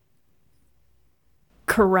Zach.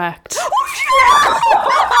 Correct. Are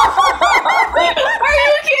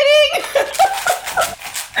you kidding?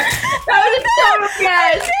 That was so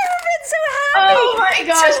guess. I've been so happy. Oh my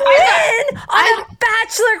gosh. To win on a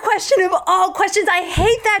Bachelor question of all questions. I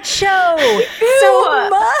hate that show so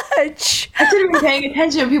much. I should have been paying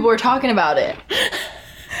attention when people were talking about it.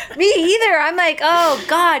 Me either. I'm like, oh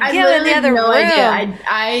God, I get in the literally other have no room.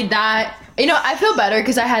 idea. I feel better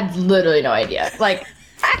because I had literally no idea. Like,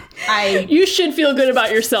 You should feel good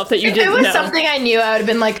about yourself that you if it didn't was know. something I knew, I would have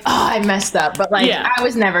been like, oh, I messed up. But like, Yeah. I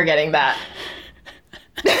was never getting that.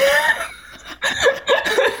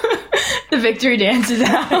 The victory dance is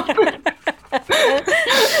out.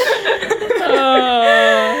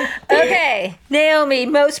 Okay, Naomi,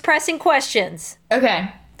 most pressing questions.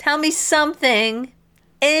 Okay. Tell me something,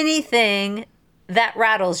 anything that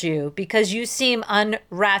rattles you because you seem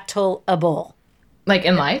unrattleable. Like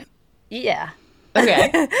in life? Yeah.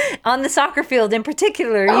 Okay. On the soccer field in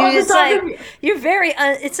particular, on the it's soccer like you're very.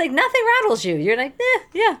 it's like nothing rattles you. You're like,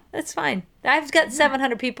 yeah, that's fine. I've got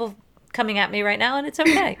 700 people coming at me right now, and it's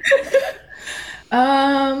okay.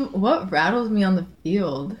 What rattles me on the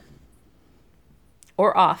field?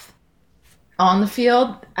 Or off. On the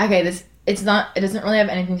field? Okay, it doesn't really have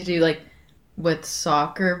anything to do like with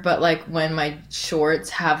soccer, but like when my shorts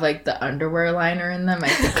have like the underwear liner in them, I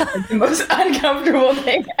think that's the most uncomfortable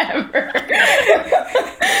thing ever.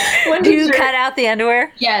 Do you cut out the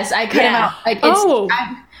underwear? Yes, I cut them out. Like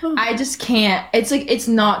I just can't. It's like it's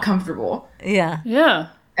not comfortable. Yeah. Yeah.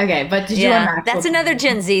 Okay, but did you Yeah, unravel? that's another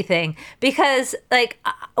Gen Z thing because, like,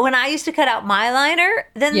 when I used to cut out my liner,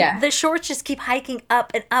 then the shorts just keep hiking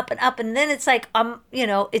up and up and up, and then it's like,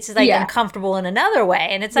 it's like uncomfortable in another way,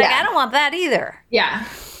 and it's like I don't want that either. Yeah,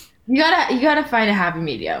 you gotta find a happy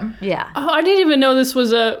medium. Yeah. Oh, I didn't even know this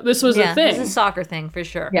was a thing. It's a soccer thing for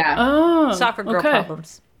sure. Yeah. Oh. Soccer girl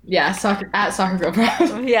problems. Yeah, soccer girl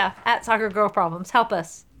problems. Yeah, at soccer girl problems. Help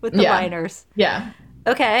us with the liners. Yeah.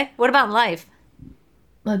 Okay. What about in life?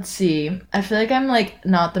 Let's see. I feel like I'm like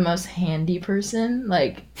not the most handy person.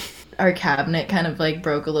 Like our cabinet kind of like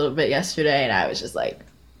broke a little bit yesterday and I was just like,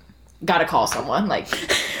 gotta call someone. Like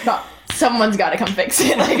someone's gotta come fix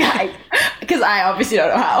it. Like because I obviously don't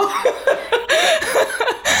know how.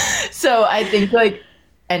 So I think like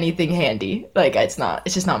anything handy. Like it's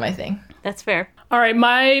just not my thing. That's fair. All right,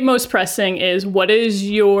 my most pressing is what is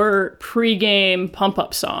your pregame pump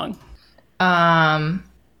up song?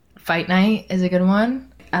 Fight Night is a good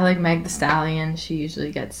one. I like Meg the Stallion. She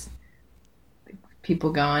usually gets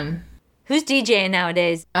people going. Who's DJing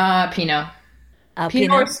nowadays? Pino.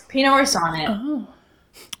 Pino. Pino or Sonnet. Oh.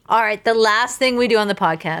 All right, the last thing we do on the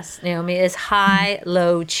podcast, Naomi, is high,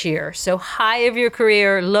 low, cheer. So high of your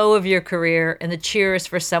career, low of your career, and the cheer is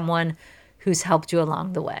for someone who's helped you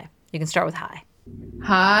along the way. You can start with high.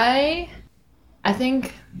 High, I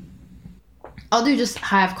think I'll do just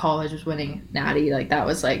high of college was winning Natty. Like that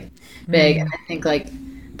was like big. And I think like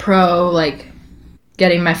pro, like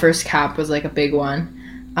getting my first cap was like a big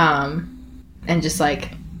one. And just feel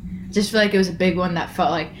like it was a big one that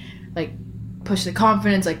felt like push the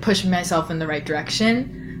confidence, like pushing myself in the right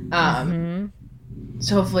direction.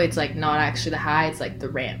 So hopefully it's like not actually the high, it's like the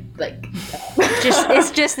ramp. Like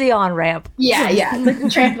It's just the on ramp. yeah, it's like the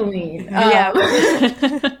trampoline. Yeah.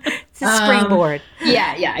 It's a springboard.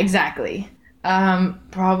 Yeah, exactly.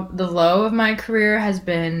 The low of my career has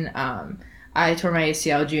been I tore my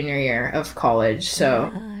ACL junior year of college,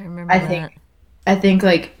 so I remember I that. think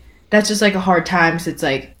like that's just like a hard time. So it's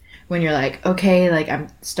like when you're like, okay, like I'm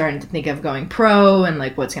starting to think of going pro and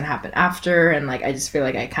like what's gonna happen after, and like I just feel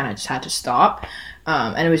like I kind of just had to stop.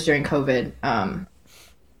 And it was during COVID.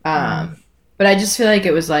 But I just feel like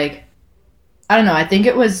it was like, I don't know. I think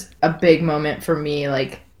it was a big moment for me,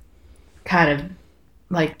 like kind of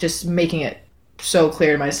like just making it so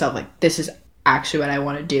clear to myself, like this is actually what I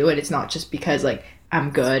want to do, and it's not just because like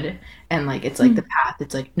I'm good and like it's like the path.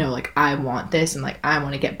 It's like no, like I want this, and like I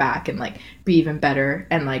want to get back and like be even better,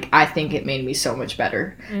 and like I think it made me so much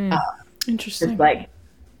better. Interesting. It's like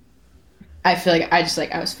I feel like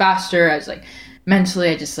I was faster. I was like mentally,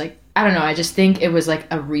 I just like I don't know. I just think it was like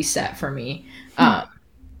a reset for me.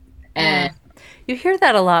 And You hear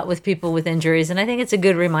that a lot with people with injuries, and I think it's a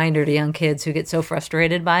good reminder to young kids who get so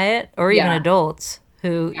frustrated by it, or even Yeah. adults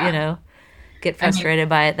who, get frustrated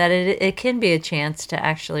by it, that it can be a chance to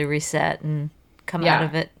actually reset and come out Yeah.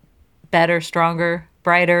 of it better, stronger,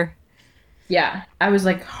 brighter. yeah, I was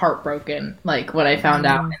like heartbroken like when I found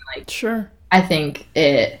out, and like Sure. I think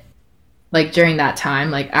it like during that time,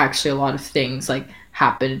 like actually a lot of things like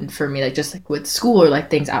happened for me, like just like with school or like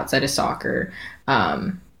things outside of soccer.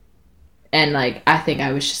 And like I think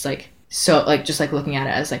I was just like so like just like looking at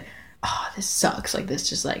it as like, oh, this sucks. Like this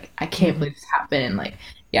just like I can't believe this happened. And like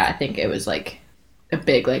yeah, I think it was like a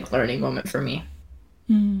big like learning moment for me.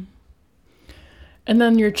 And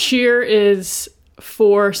then your cheer is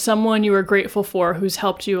for someone you are grateful for who's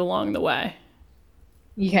helped you along the way.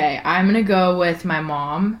 Okay, I'm gonna go with my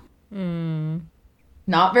mom.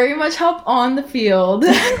 Not very much help on the field,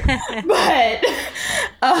 but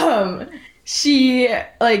she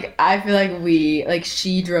like I feel like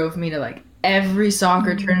she drove me to like every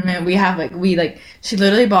soccer tournament. She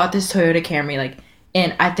literally bought this Toyota Camry like,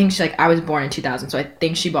 and I think I was born in 2000, so I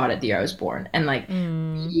think she bought it the year I was born, and like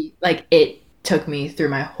it took me through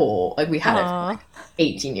my whole we had it for like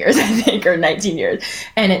 18 years I think, or 19 years,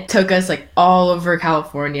 and it took us like all over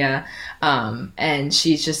California, and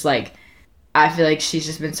she's just like I feel like she's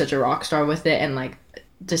just been such a rock star with it, and like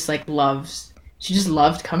just like she just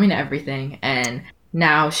loved coming to everything, and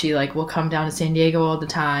now she like will come down to San Diego all the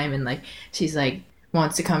time, and like she's like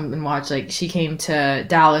wants to come and watch. Like she came to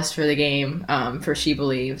Dallas for the game for She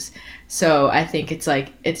Believes. So I think it's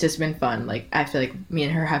like it's just been fun. Like I feel like me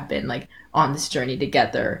and her have been like on this journey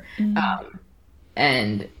together,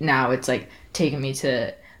 and now it's like taking me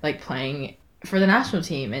to like playing for the national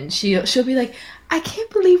team, and she'll be like, I can't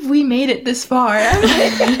believe we made it this far. I'm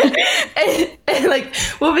like, and like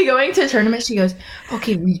we'll be going to a tournament. She goes,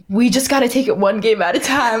 okay, we just got to take it one game at a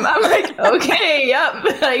time. I'm like, okay, yep.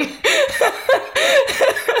 Like,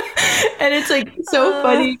 and it's like so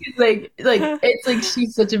funny because like it's like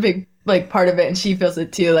she's such a big like part of it, and she feels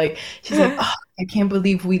it too. Like she's like, oh, I can't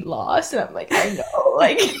believe we lost, and I'm like, I know,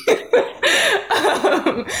 like.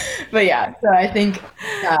 But yeah, so I think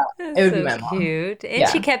it would be my mom. Cute. And Yeah.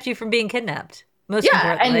 she kept you from being kidnapped. Most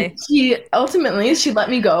Yeah, importantly. and she let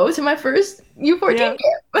me go to my first U14 Yeah. camp.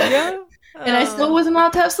 Yeah. And I still wasn't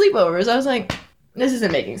allowed to have sleepovers. I was like, this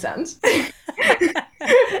isn't making sense.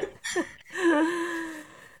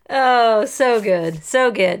 Oh, so good.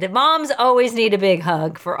 So good. Moms always need a big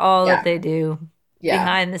hug for all Yeah. that they do. Yeah.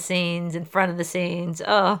 Behind the scenes, in front of the scenes.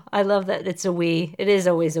 Oh, I love that it's a we. It is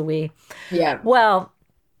always a we. Yeah. Well,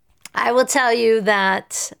 I will tell you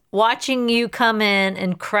that watching you come in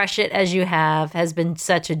and crush it as you have has been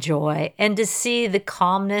such a joy. And to see the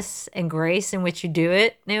calmness and grace in which you do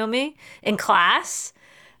it, Naomi, in class,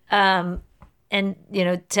 and,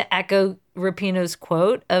 to echo Rapinoe's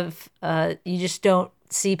quote of you just don't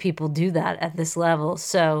see people do that at this level.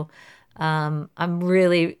 So I'm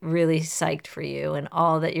really, really psyched for you and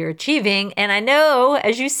all that you're achieving. And I know,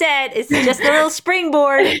 as you said, it's just a little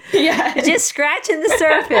springboard. Yeah. Just scratching the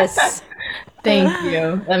surface. Thank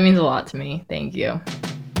you. That means a lot to me. Thank you.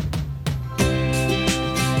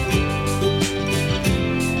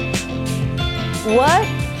 What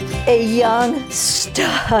a young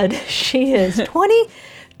stud she is.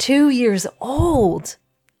 22 years old.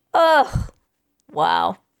 Ugh.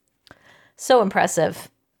 Wow. So impressive.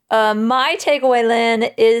 My takeaway,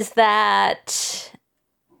 Lynn, is that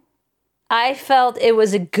I felt it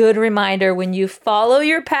was a good reminder when you follow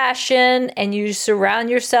your passion and you surround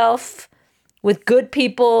yourself with good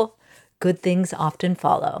people, good things often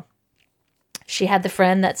follow. She had the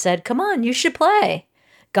friend that said, come on, you should play.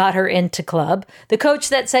 got her into club. The coach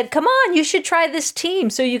that said, come on, you should try this team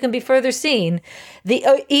so you can be further seen.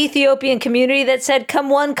 The Ethiopian community that said, come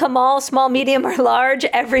one, come all, small, medium, or large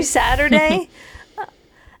every Saturday.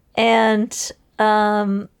 And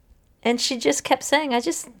she just kept saying,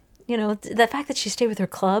 the fact that she stayed with her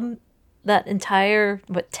club that entire,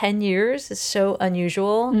 10 years is so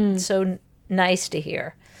unusual. So nice to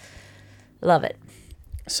hear. Love it.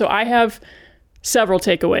 So I have several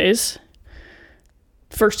takeaways.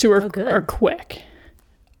 First two are quick.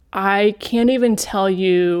 I can't even tell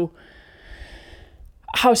you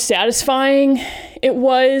how satisfying it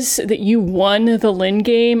was that you won the Lynn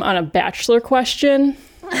game on a Bachelor question.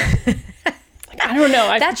 I don't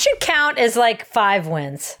know. That should count as 5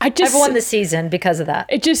 wins. I've won the season because of that.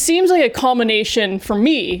 It just seems like a culmination for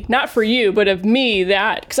me, not for you, but of me,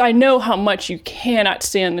 that because I know how much you cannot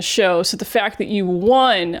stand the show. So the fact that you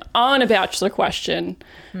won on a Bachelor question,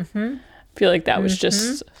 I feel like that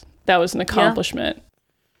was that was an accomplishment. Yeah.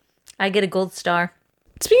 I get a gold star.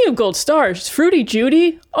 Speaking of gold stars, Fruity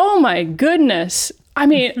Judy, oh my goodness. I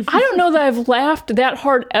mean, I don't know that I've laughed that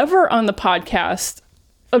hard ever on the podcast.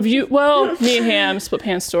 Of you, well, me and Ham, split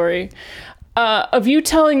pants story, of you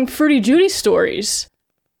telling Fruity Judy stories.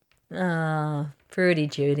 Oh, Fruity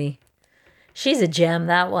Judy. She's a gem,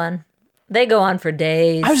 that one. They go on for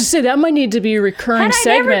days. I was just saying, that might need to be a recurring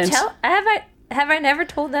segment. Have I never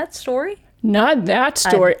told that story? Not that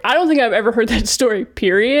story. I don't think I've ever heard that story,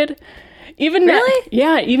 period. Even really?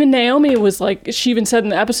 Even Naomi was like, she even said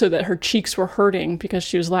in the episode that her cheeks were hurting because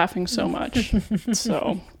she was laughing so much.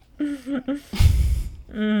 So...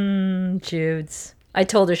 Judes. I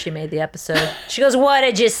told her she made the episode. She goes, what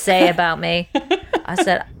did you say about me? I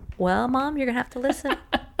said, well, Mom, you're going to have to listen.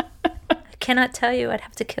 I cannot tell you. I'd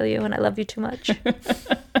have to kill you, and I love you too much.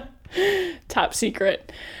 Top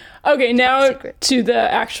secret. Okay, now to the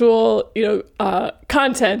actual,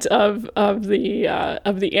 content of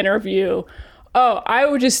the interview. Oh,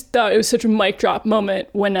 I just thought it was such a mic drop moment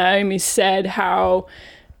when Naomi said how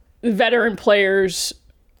the veteran players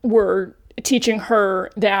were teaching her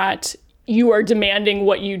that you are demanding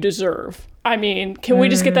what you deserve. I mean, can we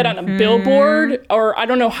just get that on a billboard? Or I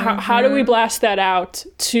don't know, how do we blast that out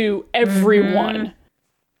to everyone?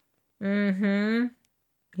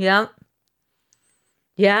 Yep.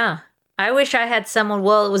 Yeah. I wish I had someone,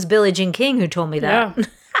 well, it was Billie Jean King who told me that. Yeah.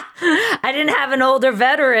 I didn't have an older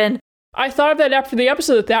veteran. I thought of that after the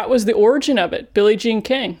episode, that was the origin of it. Billie Jean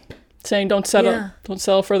King. Saying don't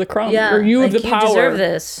settle for the crumb. Yeah, or you have the power. You deserve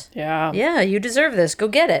this. Yeah. Yeah, you deserve this. Go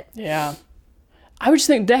get it. Yeah. I would just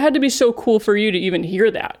think that had to be so cool for you to even hear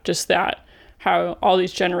that. Just that, how all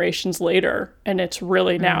these generations later, and it's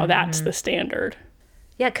really now that's the standard.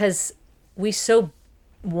 Yeah, because we so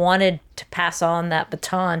wanted to pass on that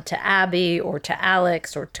baton to Abby or to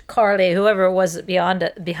Alex or to Carly, whoever it was behind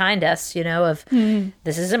us, of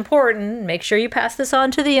this is important. Make sure you pass this on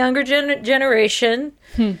to the younger generation.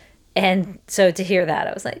 And so to hear that,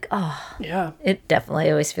 I was like, oh, yeah, it definitely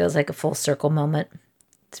always feels like a full circle moment.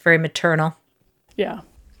 It's very maternal. Yeah.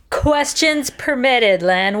 Questions permitted,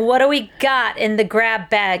 Len. What do we got in the grab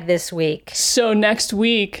bag this week? So next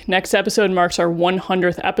episode marks our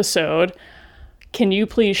 100th episode. Can you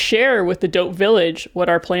please share with the Dope Village what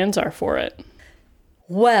our plans are for it?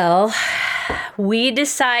 Well, we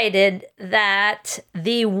decided that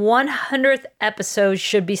the 100th episode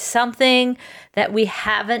should be something that we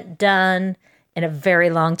haven't done in a very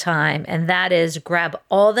long time. And that is grab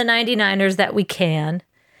all the 99ers that we can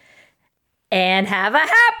and have a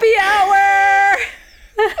happy hour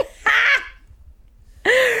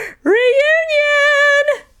reunion.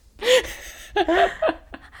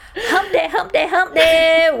 Hump day, hump day, hump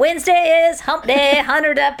day. Wednesday is hump day.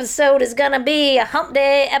 100th episode is going to be a hump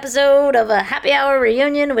day episode of a happy hour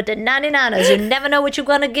reunion with the 99ers. You never know what you're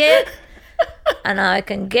going to get. And I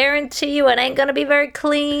can guarantee you it ain't going to be very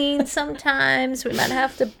clean sometimes. We might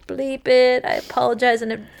have to bleep it. I apologize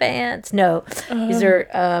in advance. No, these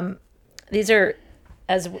are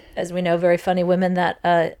as we know, very funny women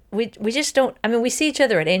that we just don't, I mean, we see each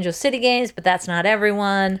other at Angel City games, but that's not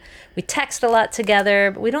everyone. We text a lot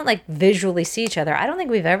together, but we don't visually see each other. I don't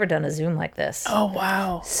think we've ever done a Zoom like this. Oh,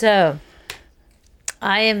 wow. So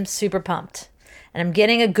I am super pumped. And I'm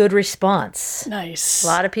getting a good response. Nice. A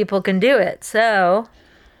lot of people can do it. So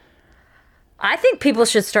I think people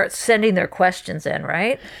should start sending their questions in,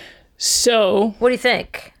 right? So what do you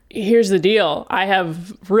think? Here's the deal. I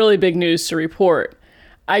have really big news to report.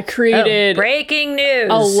 I created breaking news.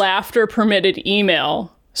 A laughter permitted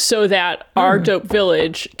email so that our Dope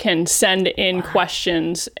Village can send in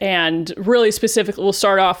questions, and really specifically, we'll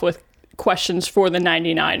start off with questions for the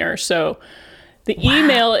 99er. So the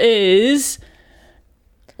email is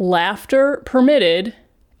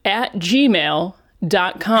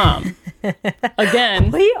laughterpermitted@gmail.com.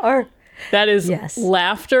 Again, that is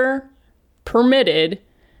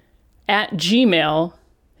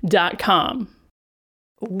laughterpermitted@gmail.com.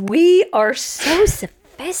 We are so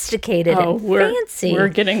sophisticated and fancy. We're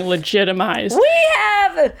getting legitimized.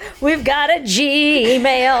 We've got a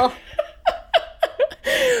Gmail.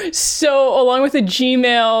 So along with a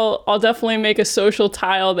Gmail, I'll definitely make a social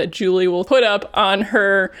tile that Julie will put up on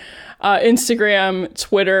her Instagram,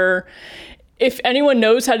 Twitter. If anyone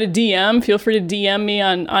knows how to DM, feel free to DM me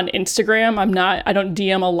on Instagram. I don't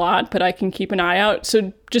DM a lot, but I can keep an eye out.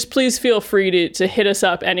 So just please feel free to hit us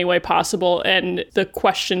up any way possible. And the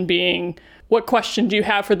question being, what question do you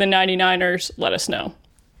have for the 99ers? Let us know.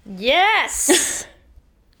 Yes!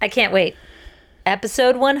 I can't wait.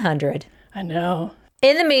 Episode 100. I know.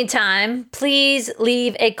 In the meantime, please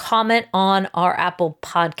leave a comment on our Apple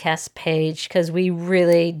Podcast page because we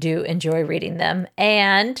really do enjoy reading them.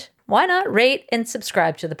 And why not rate and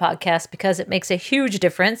subscribe to the podcast because it makes a huge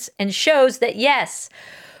difference and shows that, yes,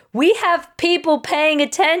 we have people paying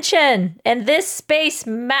attention and this space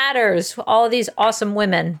matters. All of these awesome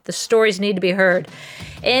women, the stories need to be heard.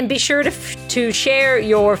 And be sure to share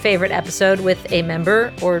your favorite episode with a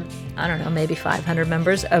member or, I don't know, maybe 500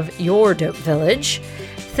 members of your Dope Village.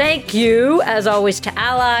 Thank you, as always, to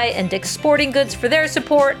Ally and Dick's Sporting Goods for their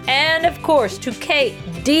support. And, of course, to Kate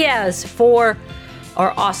Diaz for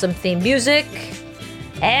our awesome theme music.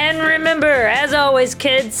 And remember, as always,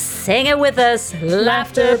 kids, sing it with us.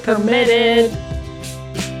 Laughter permitted.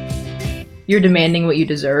 You're demanding what you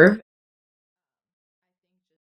deserve.